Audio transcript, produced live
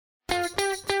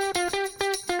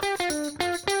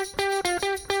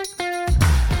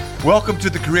Welcome to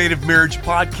the Creative Marriage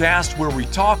Podcast, where we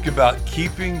talk about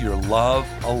keeping your love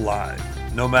alive.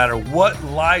 No matter what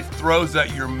life throws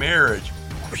at your marriage,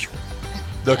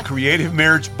 the Creative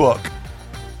Marriage book,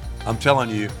 I'm telling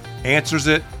you, answers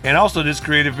it. And also this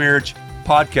Creative Marriage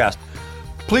Podcast.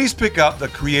 Please pick up the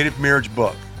Creative Marriage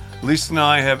book. Lisa and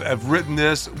I have written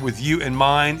this with you in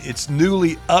mind. It's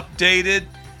newly updated.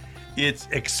 It's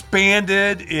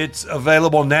expanded. It's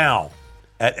available now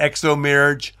at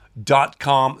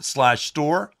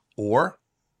xomarriage.com/store or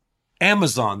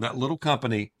Amazon, that little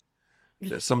company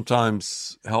that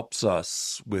sometimes helps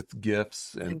us with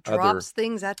gifts and drops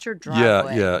things at your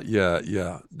driveway.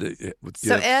 Yeah. With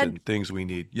gifts Ed, and things we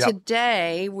need. Yep.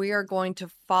 Today we are going to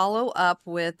follow up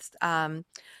with a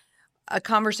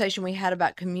conversation we had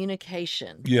about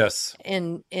communication. Yes.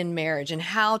 In marriage and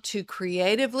how to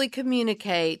creatively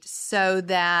communicate so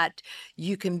that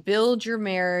you can build your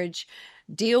marriage,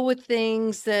 deal with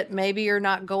things that maybe are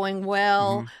not going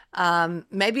well,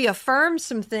 maybe affirm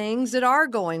some things that are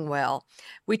going well.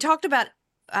 We talked about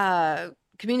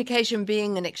communication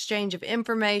being an exchange of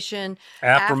information,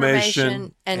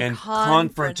 affirmation and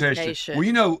confrontation.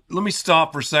 Well, let me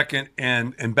stop for a second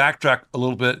and backtrack a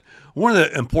little bit. One of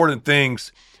the important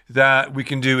things that we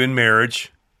can do in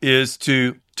marriage is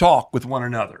to talk with one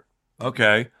another.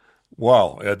 Okay.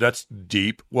 Wow, that's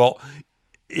deep. Well,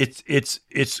 it's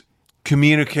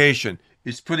communication.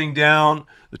 It's putting down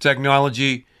the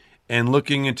technology and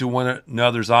looking into one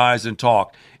another's eyes and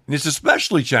talk. And it's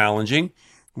especially challenging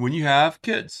when you have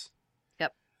kids.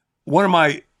 Yep. One of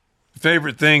my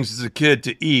favorite things as a kid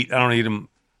to eat, I don't eat them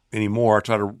anymore. I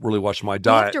try to really watch my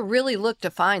diet. You have to really look to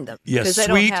find them because they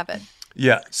don't have it.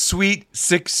 Yeah, Sweet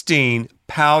 16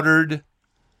 powdered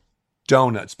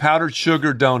donuts, powdered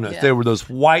sugar donuts. Yeah. They were those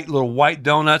little white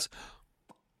donuts.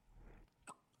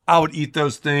 I would eat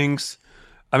those things.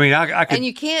 I mean, I could. And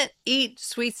you can't eat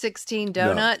Sweet 16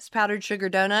 donuts, powdered sugar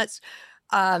donuts,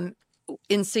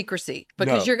 in secrecy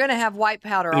because you're going to have white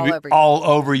powder all over you. All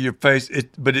over your face.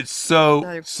 But it's so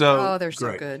they're great. So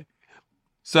good.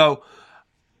 So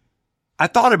I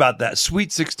thought about that.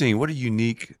 Sweet 16, what a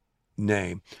unique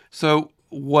name. So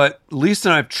what Lisa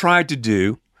and I have tried to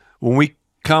do when we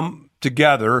come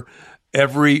together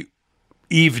every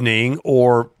evening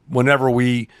or whenever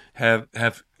we have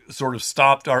sort of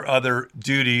stopped our other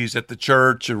duties at the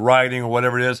church and writing or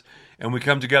whatever it is, and we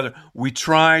come together, we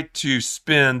try to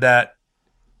spend that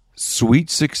Sweet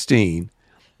 16,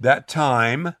 that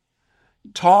time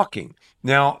talking.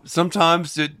 Now,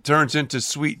 sometimes it turns into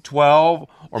Sweet 12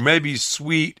 or maybe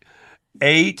Sweet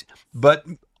 8, but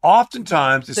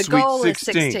oftentimes it's Sweet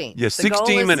 16. Yeah,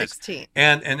 16 minutes. 16.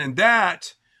 And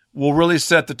that will really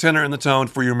set the tenor and the tone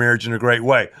for your marriage in a great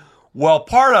way. Well,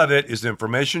 part of it is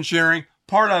information sharing.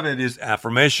 Part of it is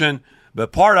affirmation,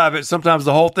 but part of it, sometimes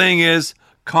the whole thing is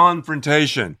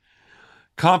confrontation.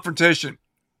 Confrontation.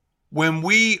 When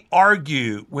we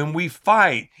argue, when we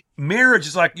fight, marriage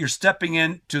is like you're stepping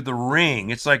into the ring.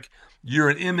 It's like you're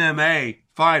an MMA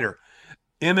fighter.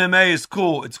 MMA is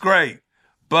cool. It's great.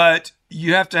 But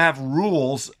you have to have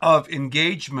rules of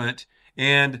engagement.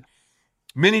 And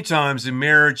many times in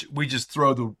marriage, we just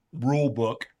throw the rule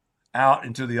book out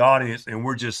into the audience and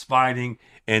we're just fighting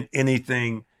and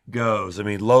anything goes. I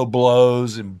mean, low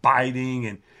blows and biting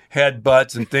and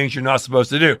headbutts and things you're not supposed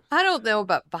to do. I don't know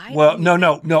about biting. Well,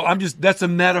 no. That's a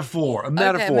metaphor. A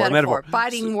metaphor.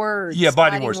 Biting words. Yeah,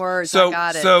 biting words. So, I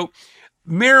got it. So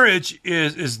marriage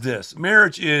is this.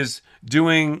 Marriage is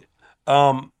doing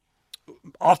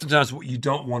oftentimes what you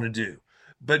don't want to do.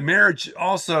 But marriage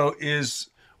also is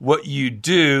what you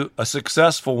do, a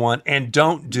successful one, and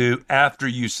don't do after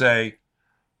you say,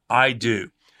 I do.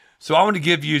 So I want to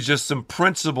give you just some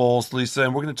principles, Lisa,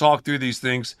 and we're going to talk through these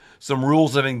things, some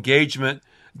rules of engagement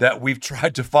that we've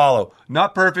tried to follow.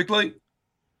 Not perfectly.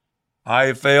 I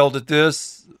have failed at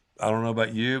this. I don't know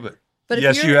about you, but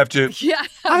yes, you have to. Yeah,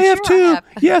 I have too.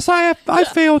 Yes, I have. I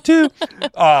failed too. You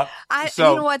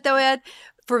know what, though, Ed?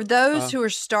 For those who are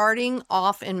starting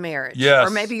off in marriage, yes, or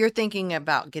maybe you're thinking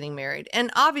about getting married,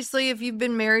 and obviously if you've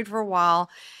been married for a while,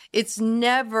 it's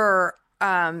never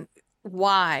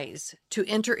wise to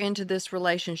enter into this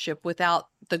relationship without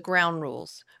the ground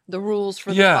rules, the rules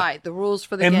for the fight, the rules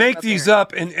for the and game make of these marriage.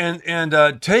 up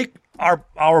and take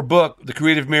our book, The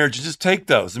Creative Marriage, and just take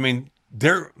those. I mean,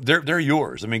 they're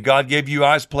yours. I mean, God gave you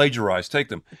eyes, plagiarize. Take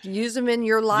them. Use them in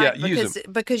your life Yeah,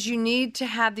 because you need to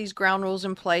have these ground rules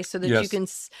in place so that Yes. you can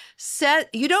set.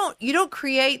 You don't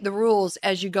create the rules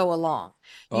as you go along.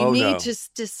 You need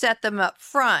to set them up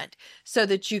front so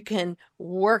that you can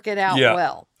work it out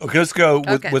well. Okay, let's go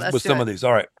with Let's some do of it. these.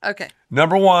 All right. Okay.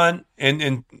 Number one,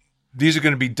 and these are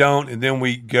going to be don't, and then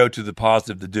we go to the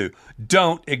positive to do.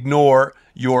 Don't ignore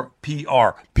your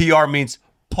PR. PR means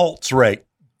pulse rate.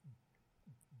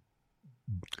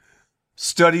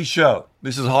 Studies show,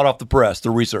 this is hot off the press, the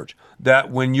research,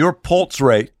 that when your pulse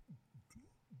rate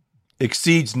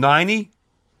exceeds 90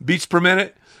 beats per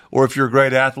minute, or if you're a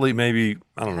great athlete, maybe,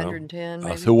 I don't know, 110,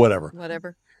 maybe. So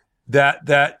whatever,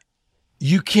 that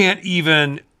you can't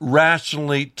even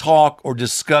rationally talk or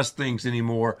discuss things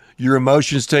anymore. Your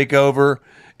emotions take over.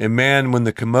 And man, when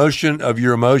the commotion of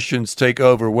your emotions take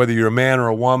over, whether you're a man or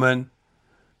a woman,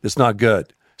 it's not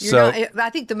good. I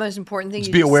think the most important thing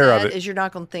you be aware said of it. is you're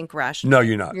not going to think rationally. No,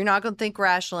 you're not. You're not going to think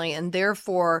rationally, and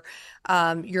therefore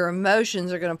your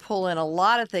emotions are going to pull in a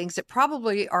lot of things that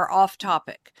probably are off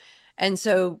topic. And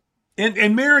so...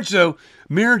 And marriage, though,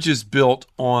 marriage is built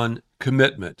on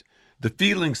commitment. The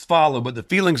feelings follow, but the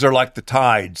feelings are like the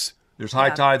tides. There's high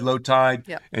tide, low tide,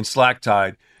 and slack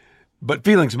tide. But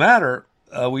feelings matter.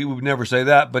 We would never say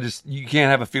that, but you can't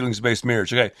have a feelings-based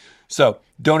marriage. Okay, so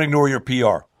don't ignore your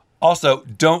PR. Also,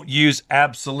 don't use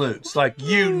absolutes. Like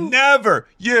you never,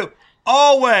 you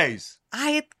always.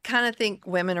 I kind of think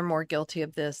women are more guilty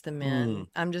of this than men.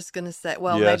 I'm just going to say,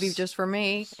 well, Yes. maybe just for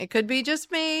me. It could be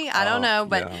just me. I don't know.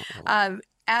 But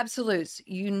absolutes,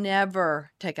 you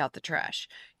never take out the trash.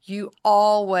 You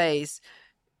always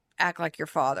act like your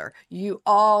father. You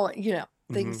all,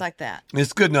 things like that.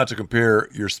 It's good not to compare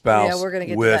your spouse. Yeah, we're going to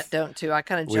get with, to that, don't too. I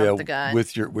kind of jumped the gun.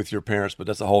 with your parents, but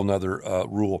that's a whole nother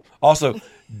rule. Also,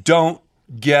 don't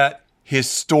get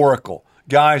historical.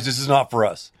 Guys, this is not for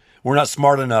us. We're not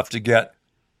smart enough to get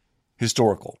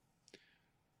historical.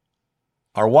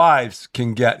 Our wives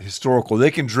can get historical. They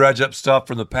can dredge up stuff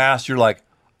from the past. You're like,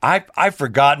 I've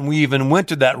forgotten we even went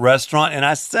to that restaurant and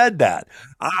I said that.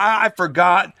 I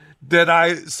forgot that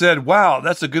I said, wow,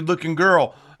 that's a good looking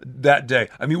girl that day.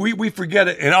 I mean, we forget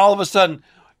it. And all of a sudden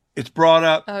it's brought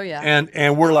up. Oh, yeah.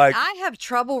 And we're like, I have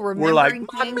trouble remembering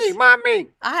things. Mommy.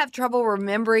 I have trouble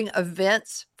remembering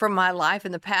events from my life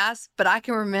in the past, but I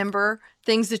can remember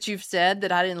things that you've said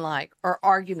that I didn't like, or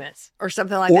arguments or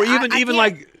something like or that. even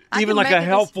like a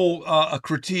helpful a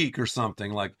critique or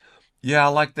something like, yeah, I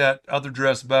like that other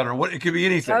dress better. What, it could be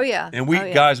anything. Oh, yeah. And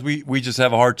guys, we just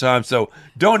have a hard time. So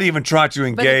don't even try to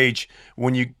engage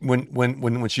when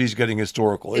she's getting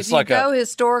historical. If you go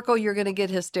historical, you're going to get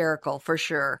hysterical for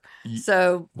sure.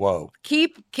 So whoa.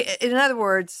 In other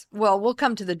words, well, we'll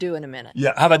come to the do in a minute.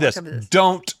 Yeah. How about this?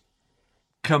 Don't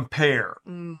compare.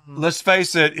 Mm-hmm. Let's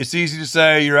face it. It's easy to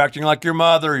say you're acting like your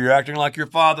mother, you're acting like your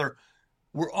father.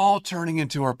 We're all turning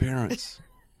into our parents.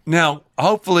 Now,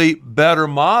 hopefully better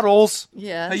models.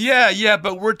 Yes. Yeah,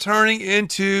 but we're turning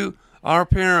into our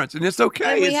parents, and it's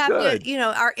okay. And we it's have good.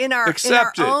 to, in our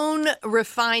own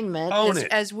refinement,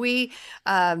 as we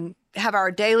have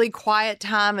our daily quiet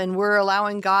time and we're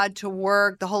allowing God to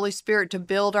work, the Holy Spirit to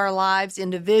build our lives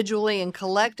individually and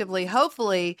collectively,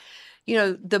 hopefully,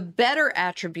 the better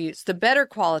attributes, the better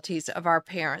qualities of our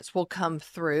parents will come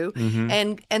through,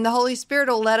 and the Holy Spirit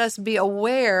will let us be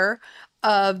aware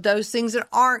of those things that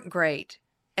aren't great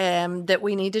and that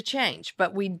we need to change.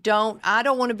 But I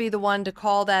don't want to be the one to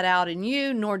call that out in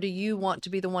you, nor do you want to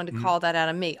be the one to call that out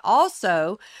in me.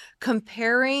 Also,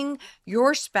 comparing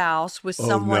your spouse with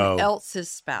someone else's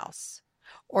spouse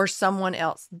or someone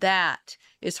else, that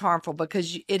is harmful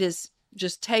because it is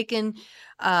just taken,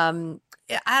 I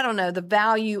don't know, the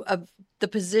value of the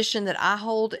position that I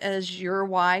hold as your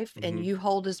wife and you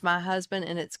hold as my husband,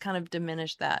 and it's kind of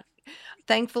diminished that.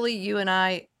 Thankfully, you and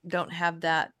I don't have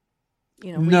that.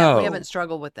 We haven't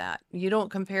struggled with that. You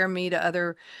don't compare me to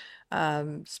other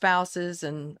spouses,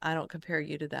 and I don't compare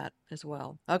you to that as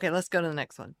well. Okay, let's go to the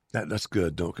next one. That's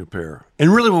good. Don't compare.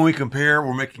 And really, when we compare,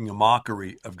 we're making a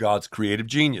mockery of God's creative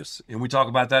genius. And we talk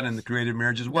about that in the creative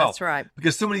marriage as well. That's right.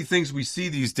 Because so many things we see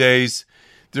these days,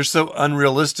 they're so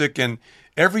unrealistic, and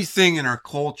everything in our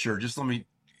culture, just let me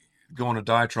go on a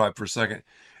diatribe for a second.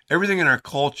 Everything in our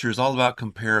culture is all about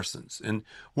comparisons. And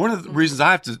one of the reasons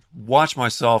I have to watch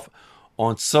myself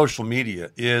on social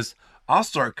media is I'll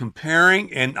start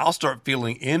comparing and I'll start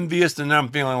feeling envious, and then I'm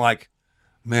feeling like,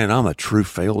 man, I'm a true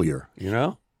failure,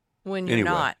 When you're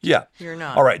not. Yeah. You're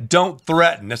not. All right. Don't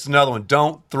threaten. That's another one.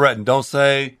 Don't threaten. Don't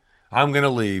say, I'm going to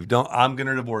leave. I'm going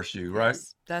to divorce you, right?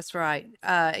 Yes, that's right.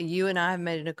 You and I have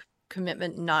made a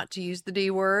commitment not to use the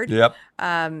D word. Yep.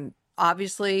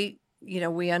 Obviously,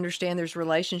 we understand there's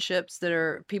relationships that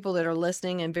are people that are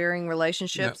listening and varying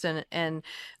relationships, and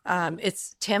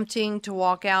it's tempting to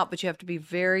walk out, but you have to be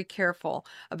very careful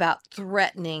about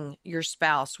threatening your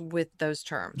spouse with those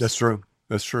terms. That's true.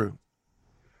 That's true.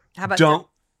 How about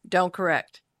don't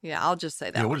correct? Yeah, I'll just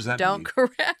say that. Yeah, what does that Don't mean?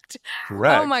 correct.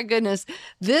 Correct. Oh my goodness.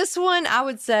 This one I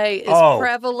would say is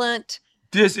prevalent.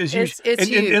 This is huge. It's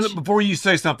huge. And before you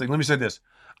say something, let me say this.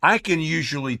 I can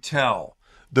usually tell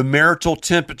the marital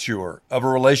temperature of a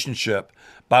relationship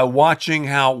by watching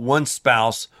how one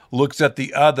spouse looks at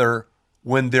the other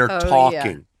when they're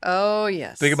talking. Yeah. Oh,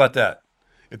 yes. Think about that.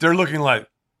 If they're looking like,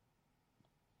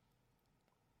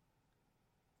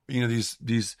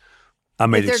 these I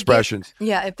made expressions.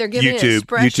 If they're giving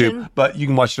expression. But you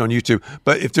can watch it on YouTube.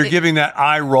 But if they're giving that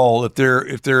eye roll, if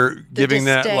they're giving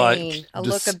that like a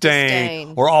look of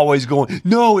disdain, or always going,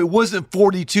 no, it wasn't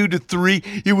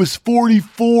 42-3, it was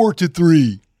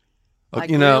 44-3. Like,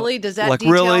 really? Does that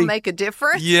detail make a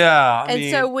difference? Yeah.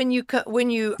 So when you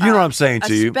know what I'm saying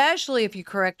to you, especially if you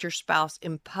correct your spouse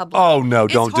in public. Oh no,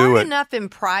 don't do it. It's hard enough in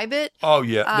private. Oh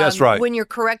yeah, that's right. When you're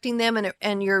correcting them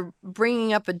and you're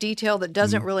bringing up a detail that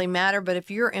doesn't really matter, but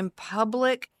if you're in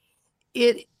public,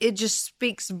 it just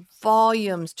speaks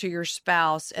volumes to your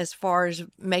spouse as far as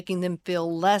making them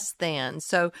feel less than.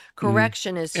 So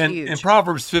correction is huge. And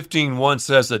Proverbs 15:1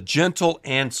 says, "A gentle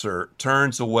answer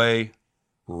turns away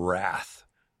wrath,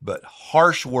 but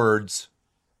harsh words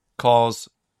cause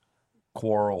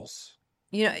quarrels."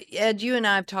 Ed, you and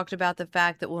I have talked about the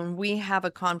fact that when we have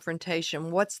a confrontation,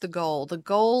 what's the goal? The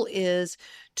goal is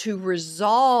to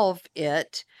resolve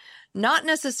it, not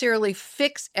necessarily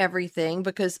fix everything,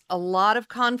 because a lot of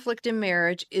conflict in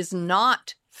marriage is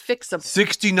not fixable.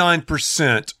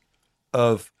 69%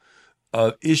 of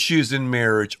issues in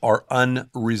marriage are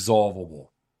unresolvable.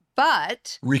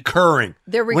 But recurring.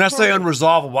 They're recurring. When I say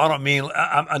unresolvable, I don't mean.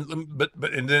 But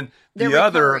and then the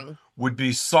other would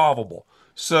be solvable.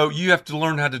 So you have to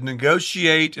learn how to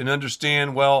negotiate and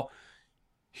understand. Well,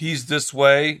 he's this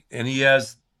way, and he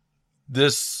has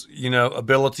this,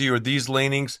 ability or these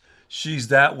leanings. She's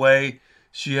that way.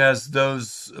 She has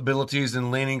those abilities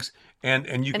and leanings, and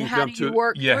you can come to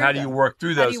how do you work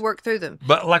through those? How do you work through them?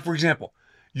 But like, for example,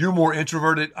 you're more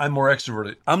introverted. I'm more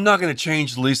extroverted. I'm not going to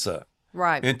change Lisa.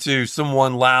 Right. Into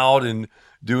someone loud and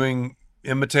doing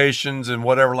imitations and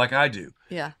whatever like I do.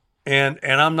 Yeah. And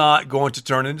I'm not going to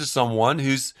turn into someone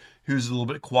who's a little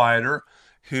bit quieter,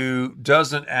 who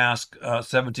doesn't ask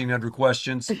 1,700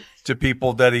 questions to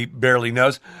people that he barely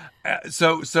knows.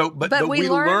 But we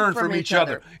learn from each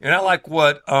other. And I like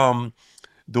what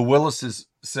the Willises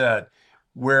said,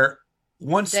 where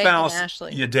one spouse,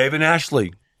 Dave and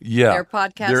Ashley, their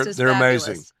podcast is they're fabulous.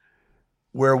 Amazing.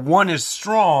 Where one is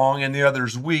strong and the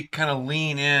other's weak, kind of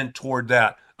lean in toward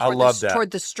that. I love that.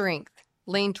 Toward the strength.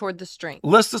 Lean toward the strength.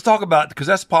 Let's talk about, because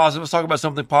that's positive. Let's talk about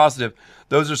something positive.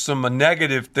 Those are some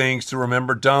negative things to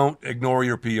remember. Don't ignore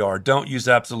your PR. Don't use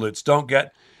absolutes. Don't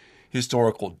get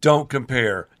historical. Don't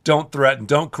compare. Don't threaten.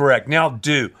 Don't correct. Now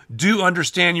do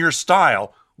understand your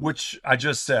style, which I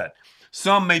just said.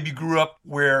 Some maybe grew up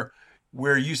where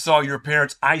you saw your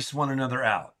parents ice one another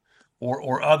out.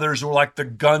 Or others were like the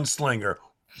gunslinger.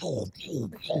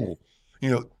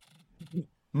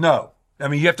 No. I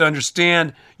mean, you have to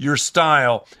understand your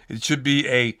style. It should be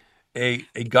a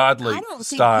godly style. I don't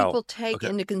think people take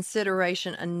into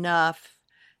consideration enough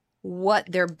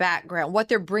what their background, what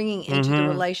they're bringing into the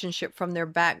relationship from their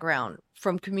background,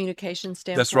 from communication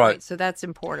standpoint. That's right. So that's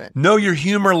important. Know your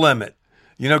humor limit.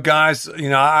 Guys,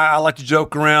 I like to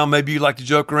joke around. Maybe you like to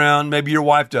joke around. Maybe your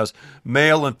wife does.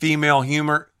 Male and female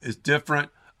humor is different.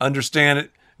 Understand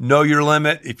it. Know your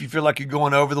limit. If you feel like you're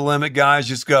going over the limit, guys,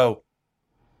 just go,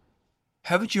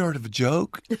 haven't you heard of a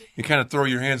joke? You kind of throw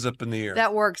your hands up in the air.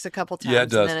 That works a couple times, it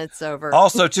does. And then it's over.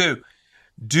 Also, too,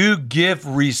 do give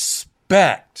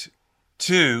respect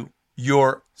to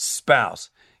your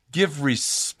spouse. Give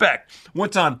respect.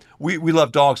 One time, we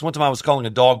love dogs. One time I was calling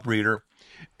a dog breeder.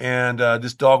 And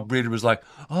this dog breeder was like,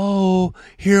 oh,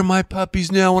 here are my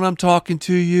puppies now when I'm talking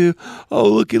to you. Oh,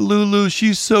 look at Lulu.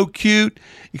 She's so cute.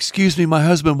 Excuse me, my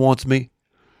husband wants me.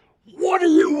 What do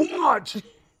you want?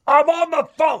 I'm on the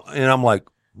phone. And I'm like,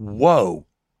 whoa.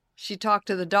 She talked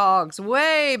to the dogs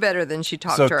way better than she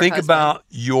talked to her husband. So think about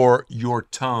your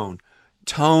tone.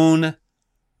 Tone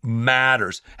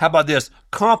matters. How about this?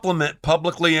 Compliment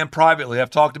publicly and privately. I've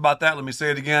talked about that. Let me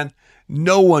say it again.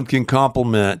 No one can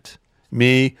compliment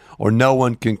me, or no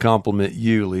one can compliment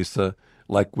you, Lisa,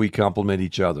 like we compliment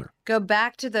each other. Go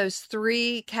back to those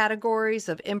 3 categories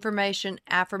of information,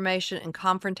 affirmation, and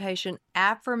confrontation.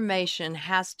 Affirmation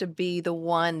has to be the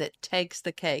one that takes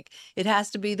the cake. It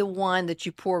has to be the one that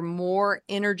you pour more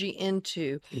energy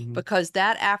into, because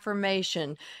that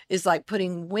affirmation is like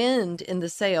putting wind in the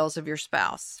sails of your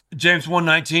spouse. James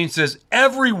 1:19 says,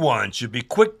 everyone should be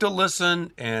quick to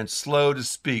listen and slow to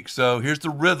speak. So here's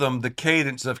the rhythm, the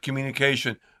cadence of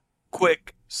communication.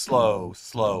 Quick, slow,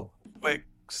 slow. Quick,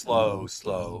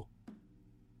 slow.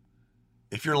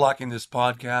 If you're liking this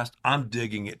podcast, I'm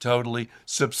digging it totally.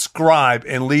 Subscribe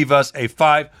and leave us a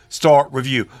 5-star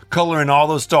review. Color in all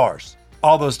those stars.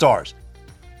 All those stars.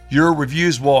 Your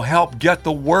reviews will help get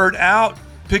the word out.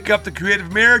 Pick up The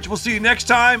Creative Marriage. We'll see you next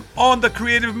time on the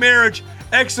Creative Marriage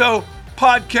XO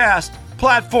Podcast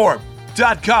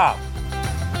Platform.com.